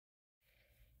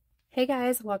Hey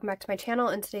guys, welcome back to my channel.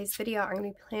 In today's video, I'm going to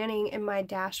be planning in my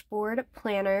dashboard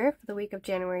planner for the week of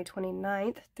January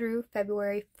 29th through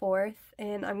February 4th,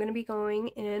 and I'm going to be going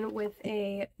in with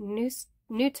a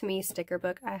new to me sticker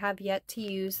book. I have yet to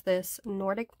use this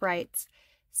Nordic Brights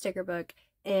sticker book,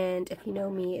 and if you know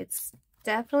me, it's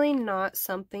definitely not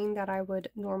something that I would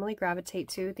normally gravitate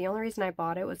to. The only reason I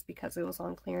bought it was because it was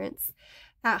on clearance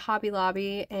at Hobby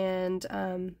Lobby,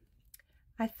 and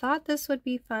I thought this would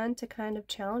be fun to kind of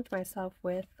challenge myself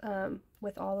with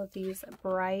all of these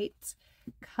bright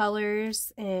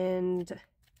colors and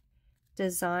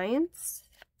designs.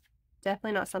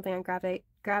 Definitely not something I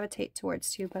gravitate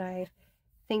towards too, but I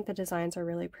think the designs are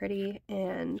really pretty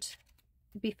and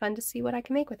it'd be fun to see what I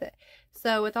can make with it.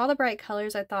 So with all the bright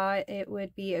colors, I thought it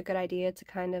would be a good idea to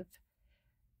kind of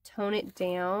tone it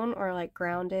down or like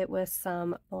ground it with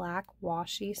some black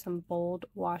washi, some bold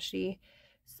washi.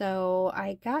 So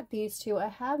I got these two. I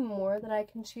have more that I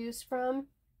can choose from,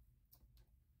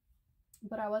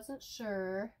 but I wasn't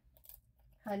sure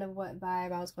kind of what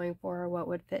vibe I was going for or what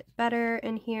would fit better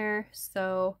in here.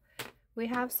 So we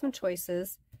have some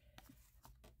choices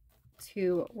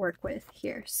to work with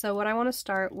here. So what I want to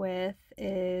start with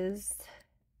is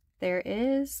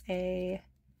I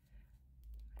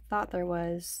thought there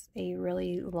was a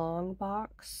really long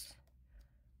box,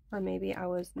 or maybe I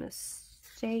was mistaken.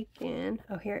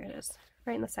 Oh, here it is,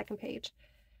 right in the second page.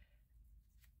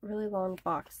 Really long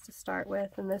box to start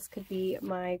with, and this could be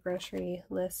my grocery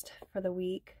list for the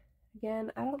week.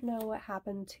 Again, I don't know what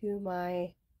happened to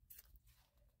my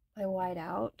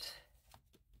whiteout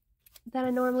that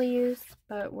I normally use,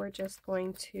 but we're just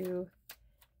going to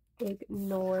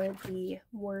ignore the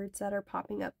words that are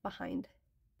popping up behind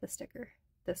the sticker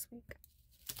this week.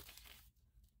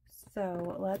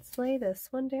 So let's lay this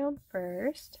one down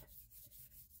first.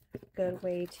 Good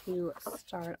way to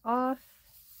start off.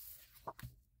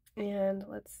 And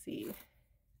let's see,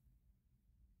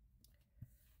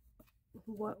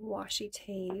 what washi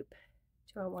tape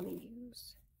do I want to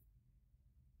use?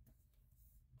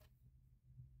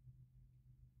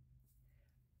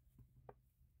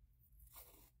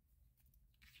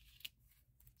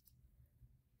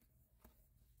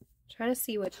 Trying to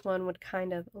see which one would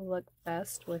kind of look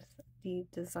best with the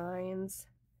designs.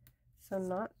 So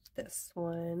not this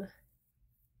one.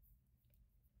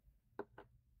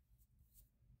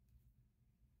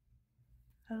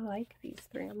 I like these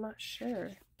three. I'm not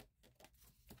sure.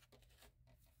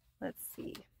 Let's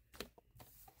see.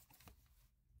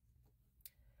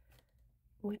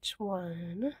 Which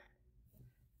one?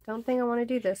 Don't think I want to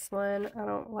do this one. I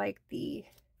don't like the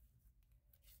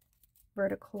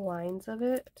vertical lines of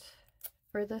it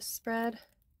for this spread.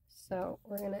 So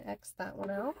we're going to X that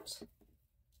one out.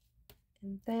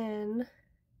 And then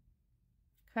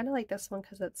kind of like this one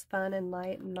because it's fun and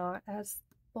light and not as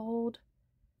bold.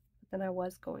 But then I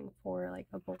was going for like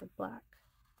a bold black.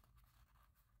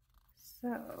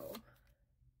 So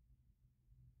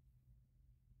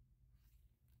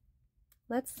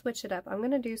let's switch it up. I'm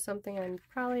going to do something I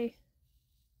probably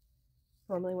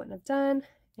normally wouldn't have done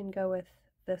and go with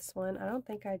this one. I don't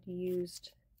think I'd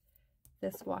used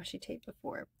this washi tape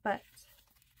before, but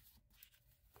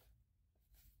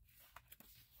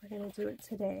we're going to do it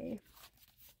today.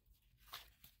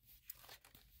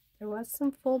 There was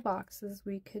some full boxes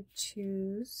we could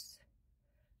choose.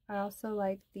 I also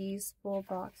like these full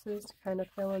boxes to kind of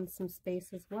fill in some space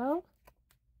as well.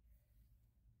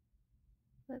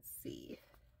 Let's see.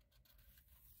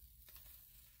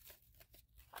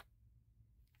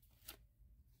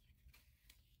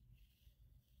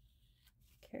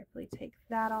 Carefully take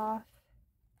that off.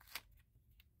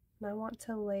 And I want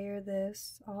to layer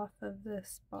this off of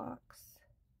this box.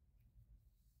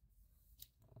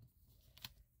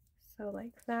 So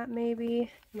like that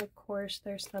maybe. And of course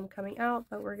there's some coming out,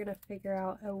 but we're going to figure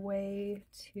out a way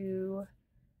to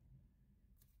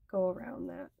go around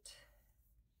that.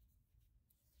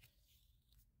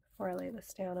 Before I lay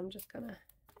this down, I'm just going to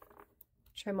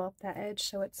trim off that edge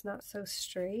so it's not so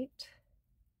straight.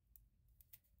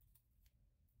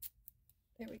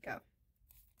 There we go.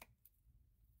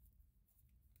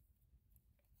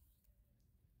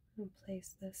 And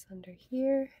place this under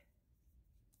here.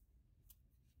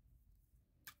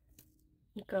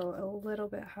 Go a little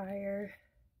bit higher.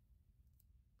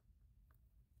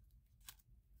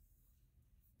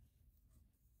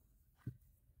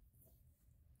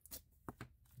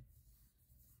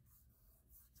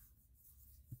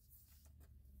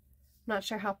 Not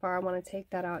sure how far I want to take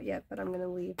that out yet, but I'm going to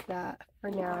leave that for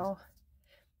now.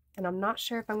 And I'm not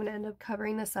sure if I'm going to end up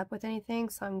covering this up with anything,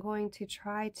 so I'm going to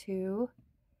try to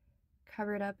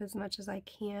cover it up as much as I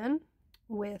can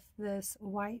with this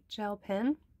white gel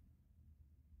pen.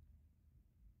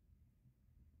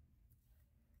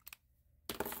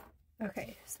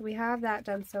 Okay, so we have that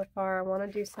done so far. I want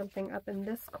to do something up in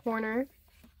this corner.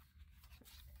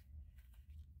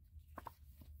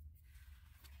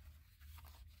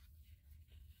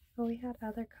 Oh, we had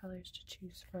other colors to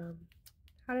choose from.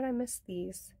 How did I miss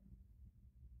these?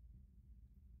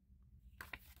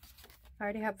 I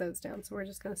already have those down, so we're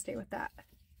just going to stay with that.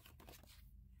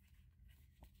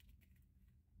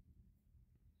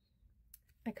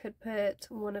 I could put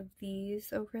one of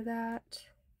these over that.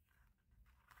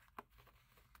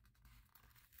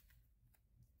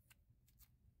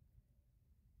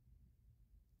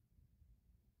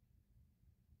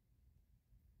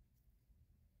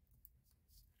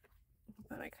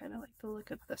 But I kind of like the look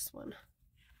of this one.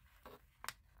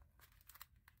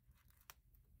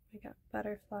 We got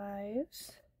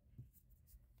butterflies.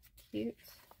 Cute.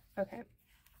 Okay.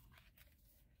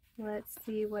 Let's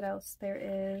see what else there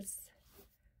is.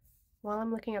 While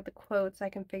I'm looking at the quotes, I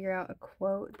can figure out a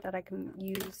quote that I can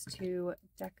use to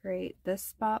decorate this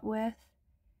spot with.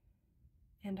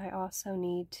 And I also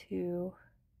need to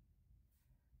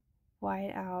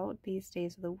white out these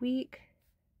days of the week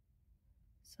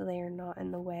so they are not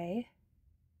in the way.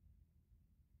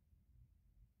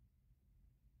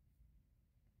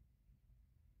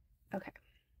 Okay.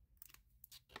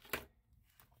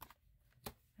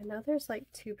 I know there's like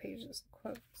 2 pages of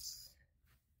quotes,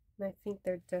 and I think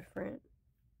they're different,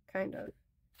 kind of.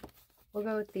 We'll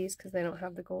go with these because they don't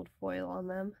have the gold foil on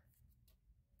them.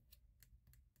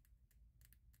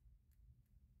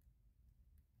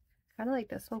 Kind of like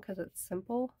this one because it's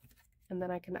simple, and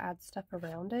then I can add stuff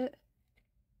around it.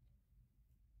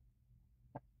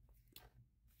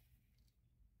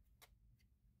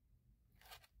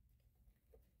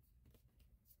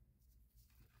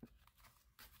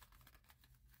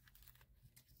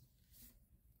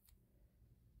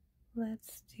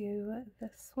 Let's do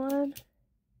this one.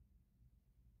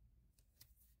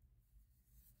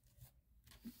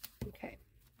 Okay.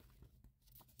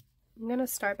 I'm going to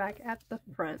start back at the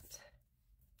front.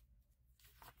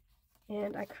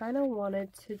 And I kind of wanted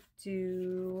to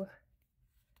do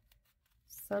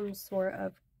some sort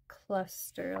of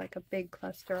cluster, like a big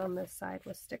cluster on this side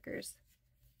with stickers.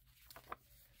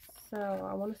 So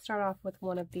I want to start off with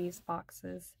one of these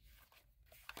boxes.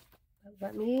 But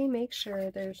let me make sure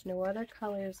there's no other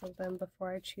colors of them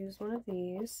before I choose one of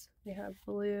these. We have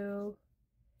blue,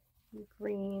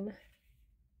 green.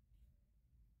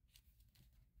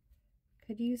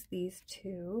 Could use these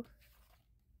two.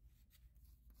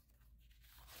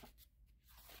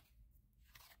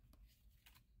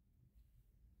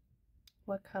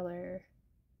 What color?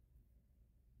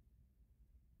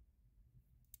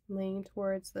 Leaning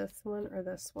towards this one or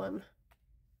this one?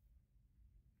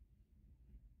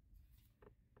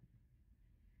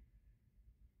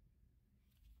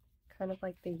 Kind of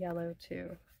like the yellow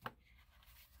too.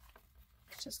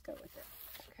 Let's just go with it.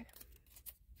 Okay.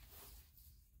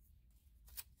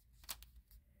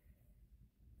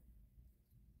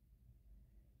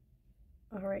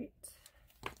 All right.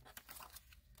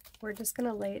 We're just going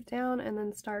to lay it down and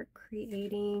then start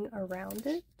creating around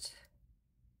it.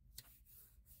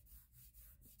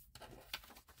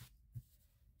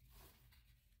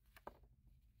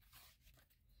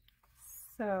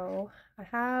 So I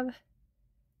have,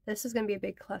 this is going to be a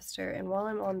big cluster, and while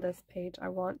I'm on this page, I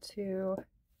want to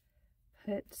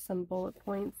put some bullet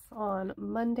points on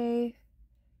Monday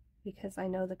because I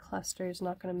know the cluster is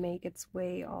not going to make its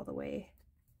way all the way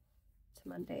to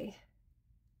Monday.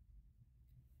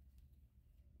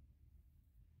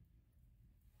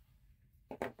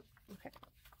 Okay.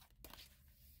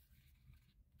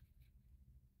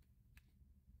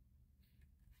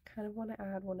 Kind of want to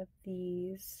add one of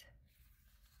these.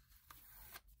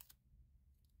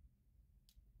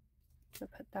 So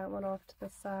put that one off to the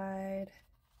side.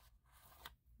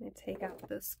 Let me take out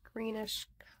this greenish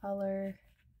color.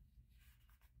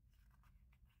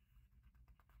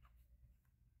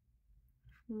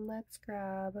 And let's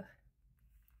grab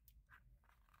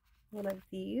one of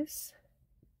these.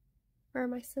 Where are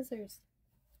my scissors?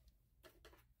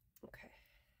 Okay.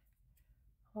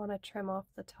 I want to trim off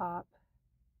the top.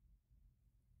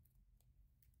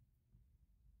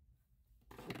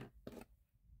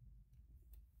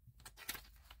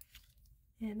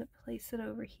 And place it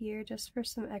over here just for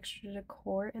some extra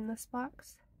decor in this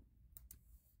box.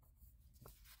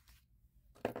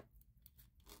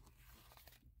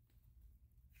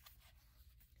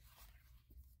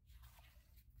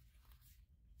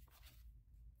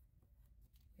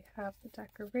 We have the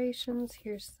decorations.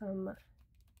 Here's some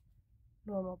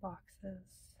normal boxes.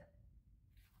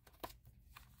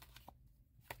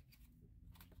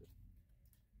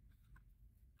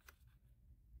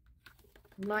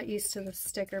 I'm not used to the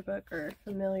sticker book or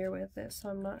familiar with it, so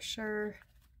I'm not sure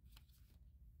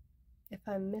if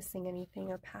I'm missing anything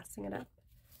or passing it up.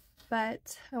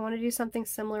 But I want to do something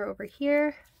similar over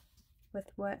here with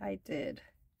what I did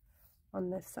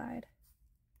on this side.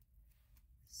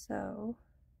 So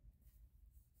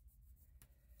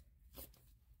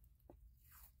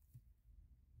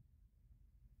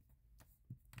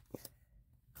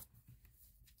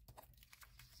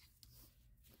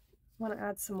I want to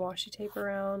add some washi tape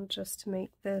around just to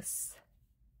make this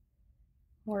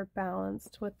more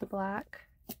balanced with the black.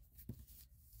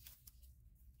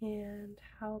 And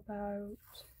how about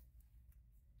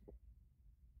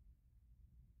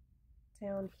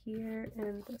down here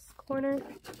in this corner?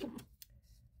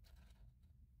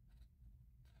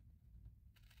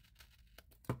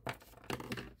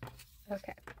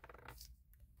 Okay.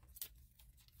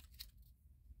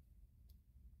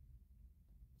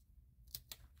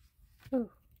 Ooh.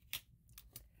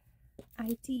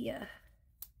 Idea.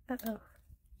 Uh-oh.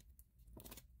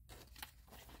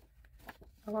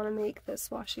 I want to make this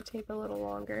washi tape a little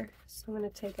longer, so I'm going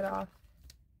to take it off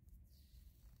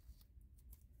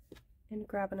and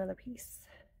grab another piece.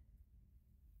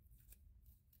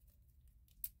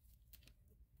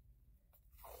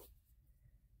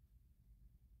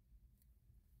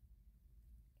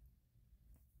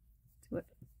 Do it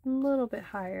a little bit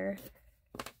higher.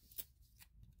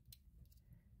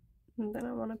 And then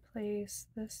I want to place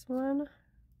this one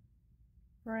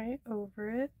right over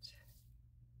it.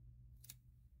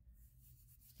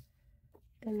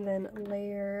 And then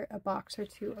layer a box or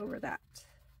two over that.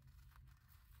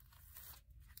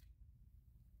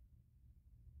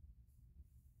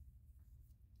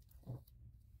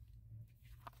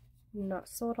 I'm not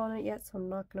sold on it yet, so I'm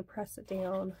not going to press it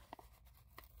down.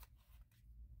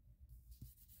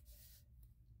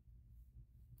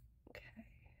 Okay.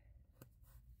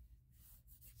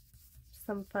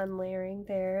 Some fun layering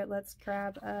there. Let's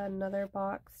grab another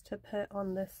box to put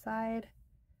on this side.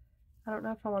 I don't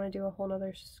know if I want to do a whole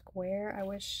nother square.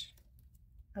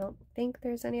 I don't think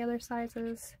there's any other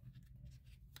sizes.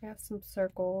 I have some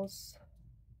circles.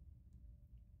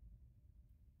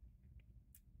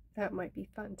 That might be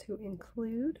fun to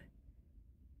include.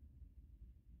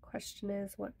 Question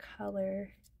is what color?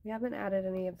 We haven't added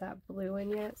any of that blue in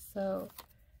yet, so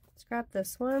let's grab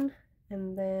this one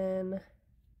and then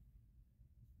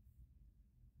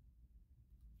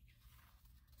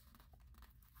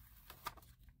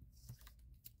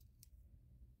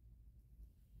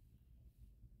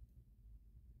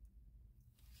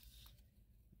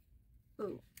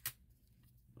ooh.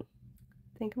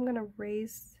 I think I'm gonna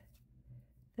raise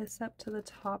this up to the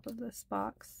top of this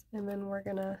box, and then we're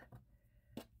gonna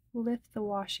lift the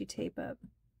washi tape up.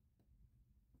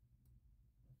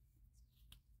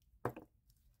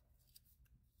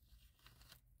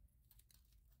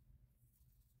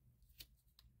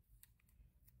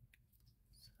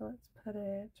 So let's put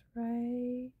it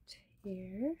right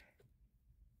here.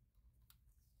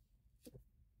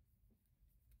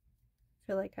 I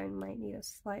feel like I might need a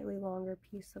slightly longer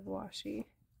piece of washi.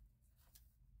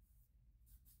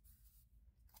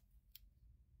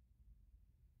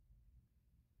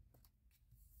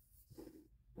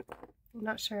 I'm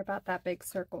not sure about that big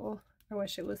circle. I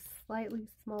wish it was slightly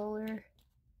smaller.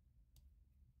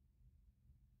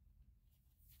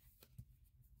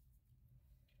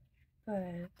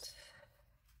 But,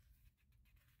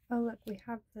 oh look, we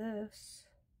have this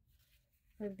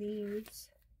for these.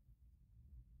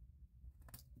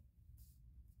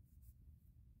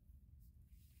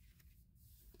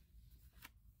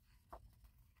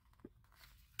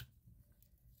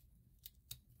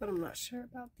 But I'm not sure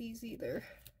about these either.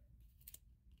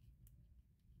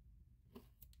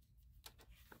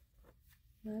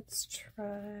 Let's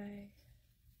try.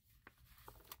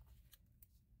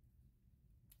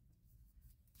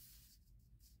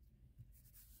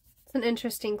 It's an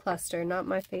interesting cluster. Not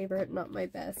my favorite, not my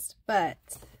best, but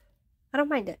I don't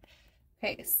mind it.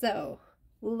 Okay, so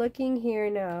looking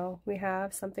here now, we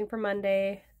have something for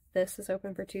Monday. This is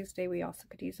open for Tuesday. We also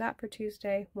could use that for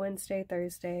Tuesday, Wednesday,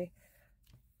 Thursday,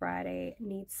 Friday.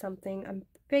 Needs something. I'm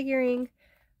figuring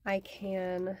I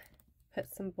can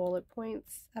put some bullet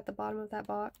points at the bottom of that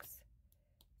box.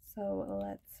 So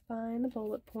let's find the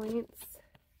bullet points.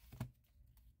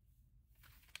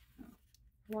 I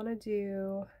want to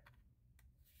do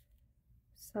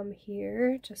some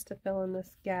here just to fill in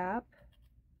this gap.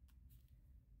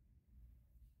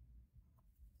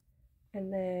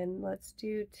 And then let's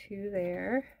do two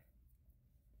there.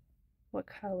 What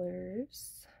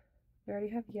colors? We already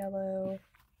have yellow.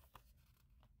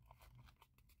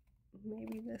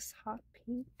 Maybe this hot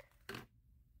pink.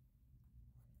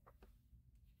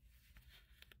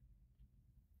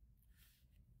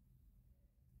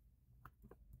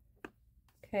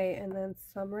 Okay, and then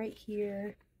some right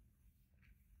here.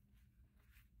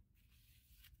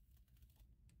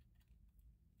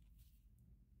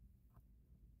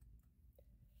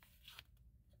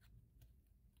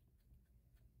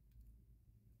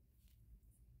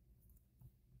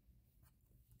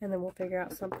 And then we'll figure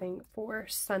out something for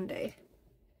Sunday.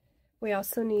 We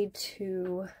also need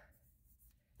to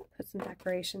put some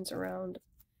decorations around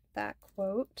that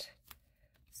quote.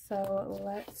 So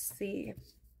let's see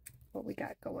what we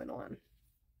got going on.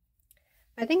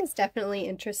 I think it's definitely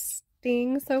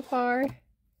interesting so far,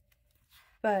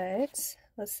 but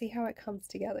let's see how it comes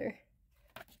together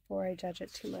before I judge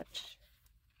it too much.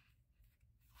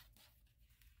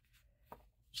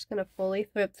 Just gonna fully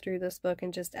flip through this book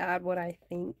and just add what I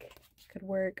think could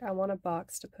work. I want a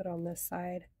box to put on this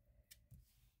side.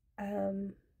 I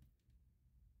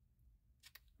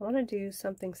want to do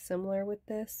something similar with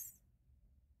this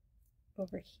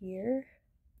over here,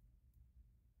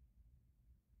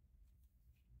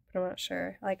 but I'm not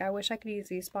sure. Like, I wish I could use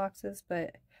these boxes,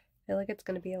 but I feel like it's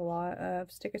going to be a lot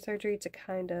of sticker surgery to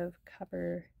kind of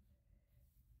cover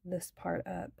this part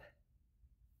up.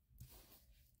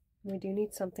 We do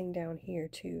need something down here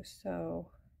too, so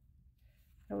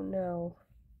I don't know.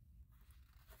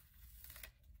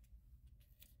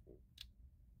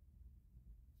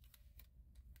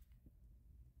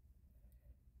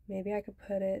 Maybe I could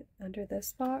put it under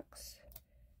this box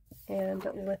and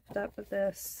lift up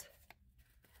this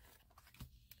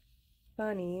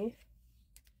bunny.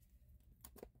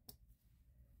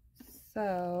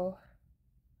 So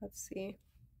let's see.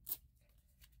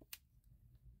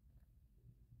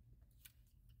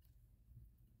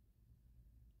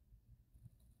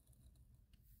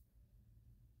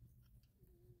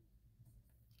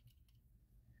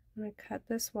 I'm going to cut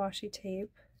this washi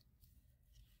tape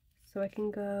so I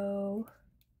can go,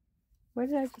 where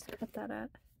did I just cut that at?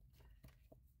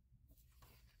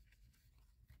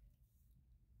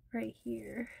 Right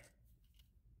here.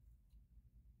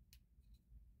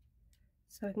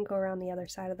 So I can go around the other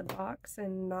side of the box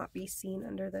and not be seen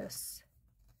under this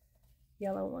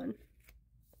yellow one.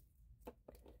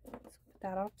 So put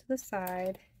that off to the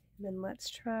side, and then let's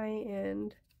try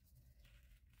and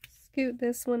scoot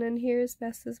this one in here as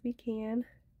best as we can.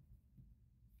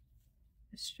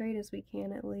 As straight as we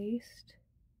can, at least.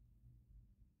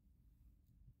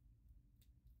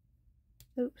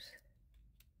 Oops.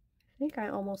 I think I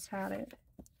almost had it.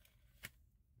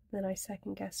 Then I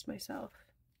second guessed myself.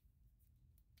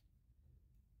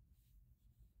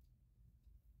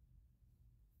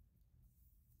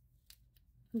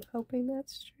 I'm hoping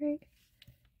that's straight.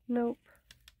 Nope.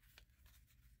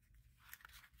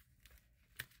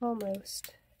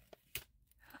 Almost.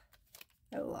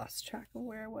 I lost track of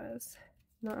where it was.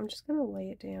 No, I'm just gonna lay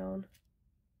it down.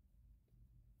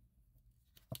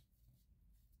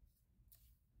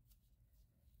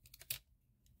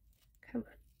 Come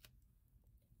on.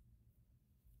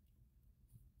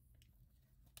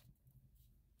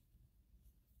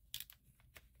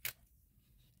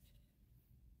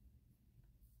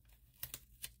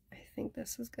 I think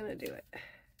this is gonna do it.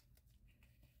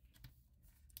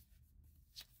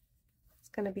 It's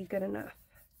gonna be good enough.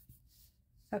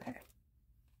 Okay.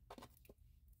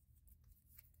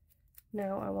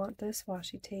 Now I want this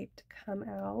washi tape to come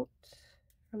out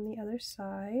from the other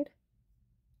side.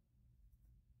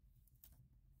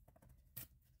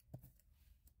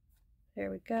 There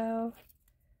we go.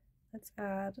 Let's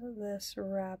add this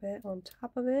rabbit on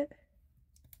top of it.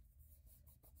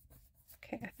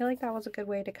 Okay, I feel like that was a good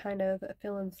way to kind of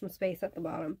fill in some space at the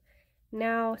bottom.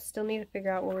 Now, still need to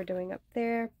figure out what we're doing up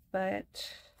there,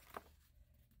 but I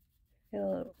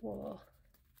feel it will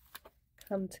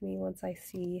come to me once I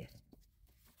see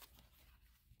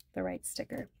the right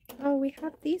sticker. Oh, we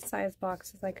have these size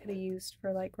boxes I could have used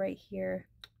for like right here.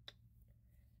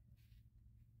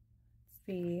 Let's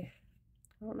see.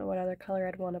 I don't know what other color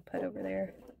I'd want to put over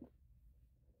there.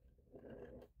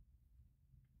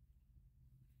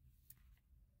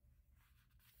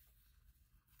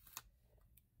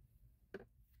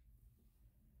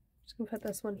 Just gonna put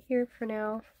this one here for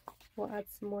now. We'll add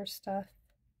some more stuff.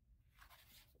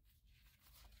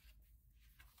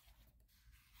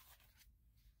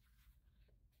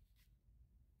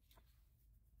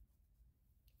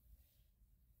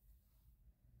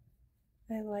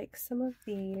 I like some of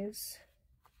these.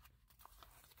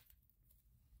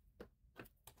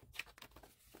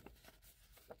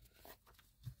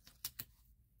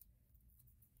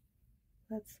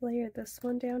 Let's layer this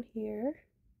one down here.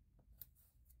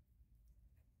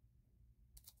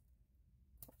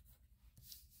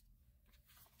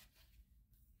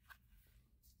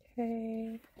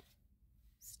 Okay,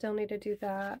 still need to do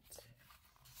that.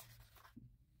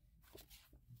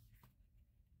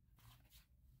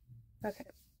 Okay.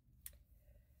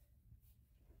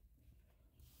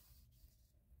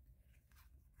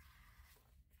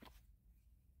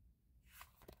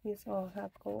 These all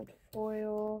have gold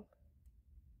foil.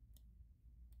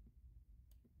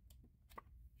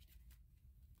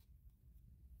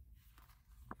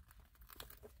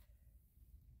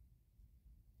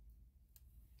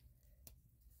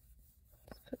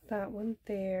 Let's put that one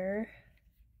there.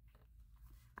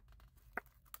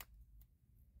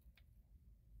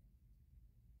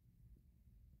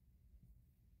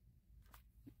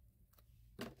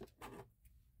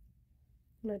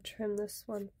 I'm going to trim this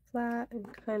one flat and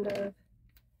kind of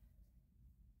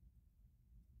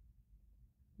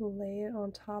lay it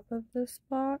on top of this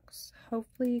box.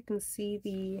 Hopefully you can see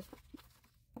the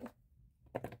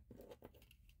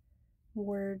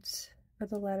words or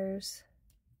the letters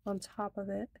on top of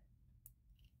it.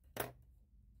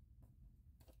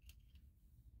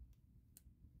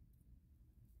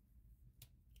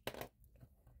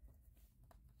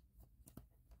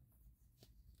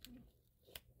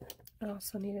 I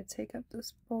also need to take up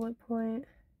this bullet point.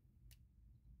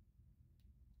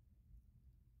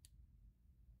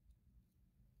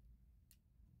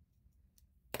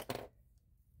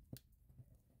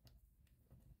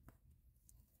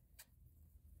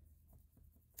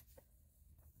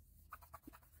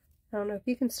 I don't know if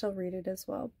you can still read it as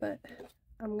well, but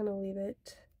I'm going to leave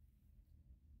it.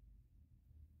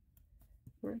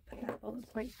 I'm going to put that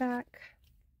bullet point back.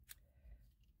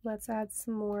 Let's add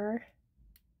some more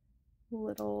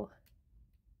little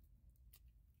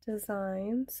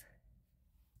designs.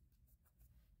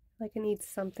 Like, I need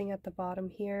something at the bottom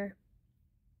here.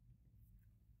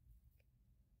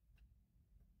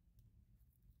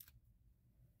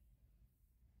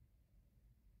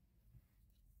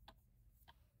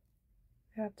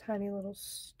 I have tiny little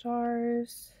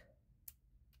stars.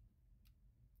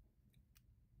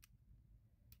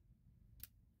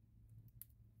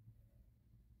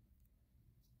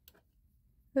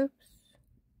 Oops.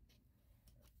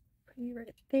 Put you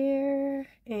right there,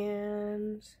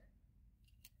 and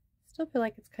still feel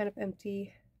like it's kind of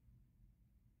empty.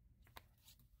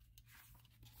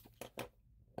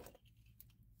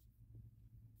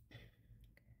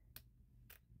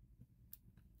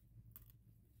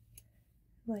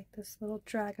 Like this little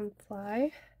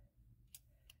dragonfly.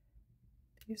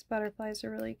 These butterflies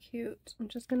are really cute. I'm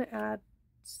just going to add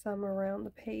some around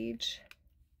the page.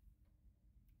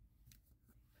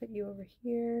 Put you over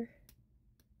here.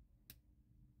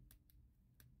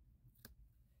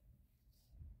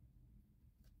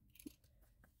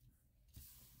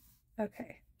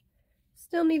 Okay.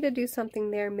 Still need to do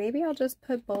something there. Maybe I'll just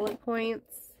put bullet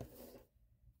points.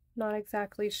 Not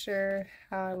exactly sure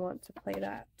how I want to play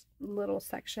that little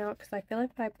section out, because I feel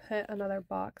like if I put another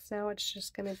box now, it's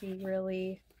just going to be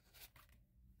really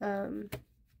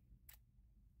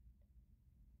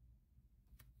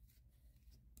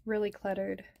really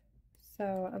cluttered.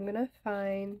 So I'm going to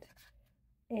find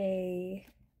a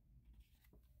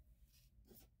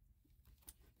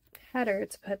header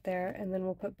to put there, and then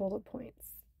we'll put bullet points.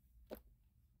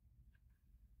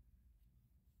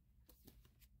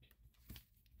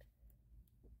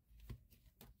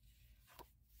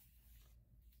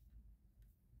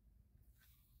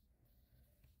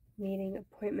 Meeting,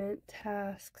 appointment,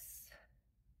 tasks.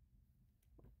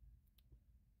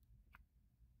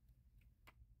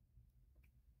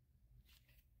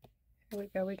 Here we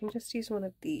go. We can just use one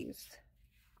of these.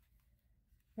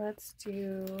 Let's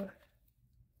do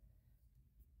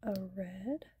a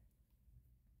red.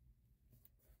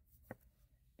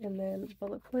 And then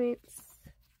bullet points.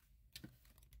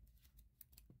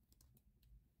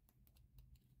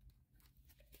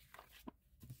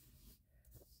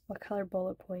 What color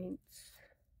bullet points?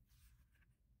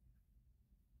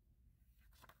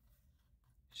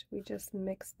 Should we just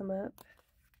mix them up?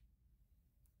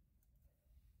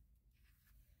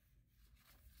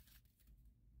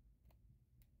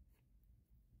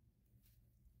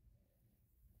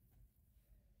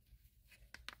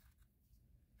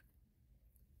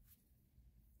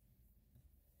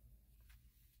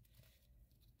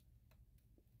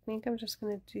 I think I'm just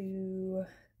going to do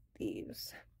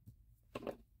these.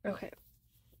 Okay.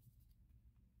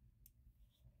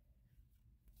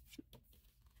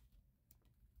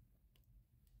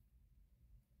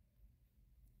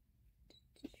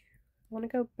 I want to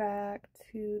go back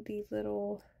to the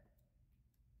little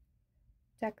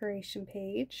decoration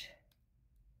page.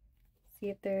 See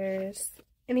if there's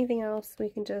anything else we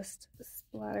can just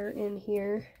splatter in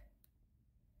here.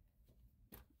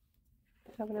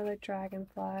 Have another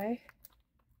dragonfly.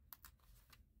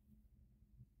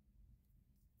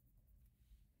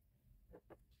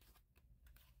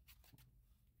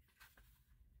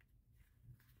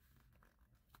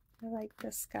 I like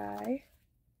this guy.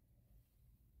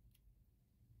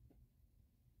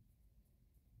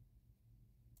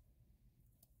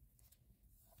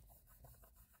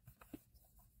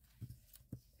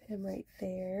 Him right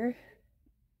there.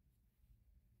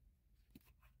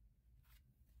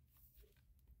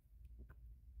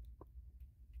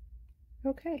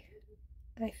 Okay,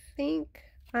 I think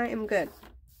I am good.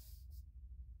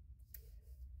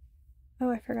 Oh,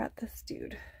 I forgot this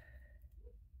dude.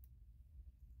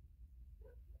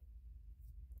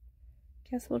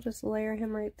 Guess we'll just layer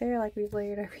him right there like we've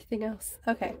layered everything else.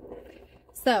 Okay,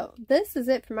 so this is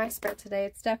it for my spread today.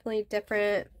 It's definitely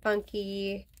different,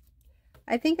 funky.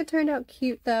 I think it turned out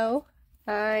cute though.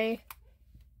 I'm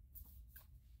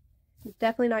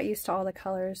definitely not used to all the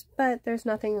colors, but there's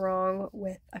nothing wrong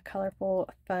with a colorful,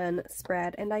 fun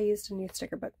spread. And I used a new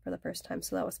sticker book for the first time,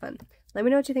 so that was fun. Let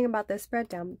me know what you think about this spread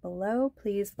down below.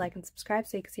 Please like and subscribe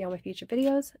so you can see all my future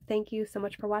videos. Thank you so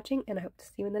much for watching, and I hope to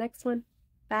see you in the next one.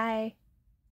 Bye!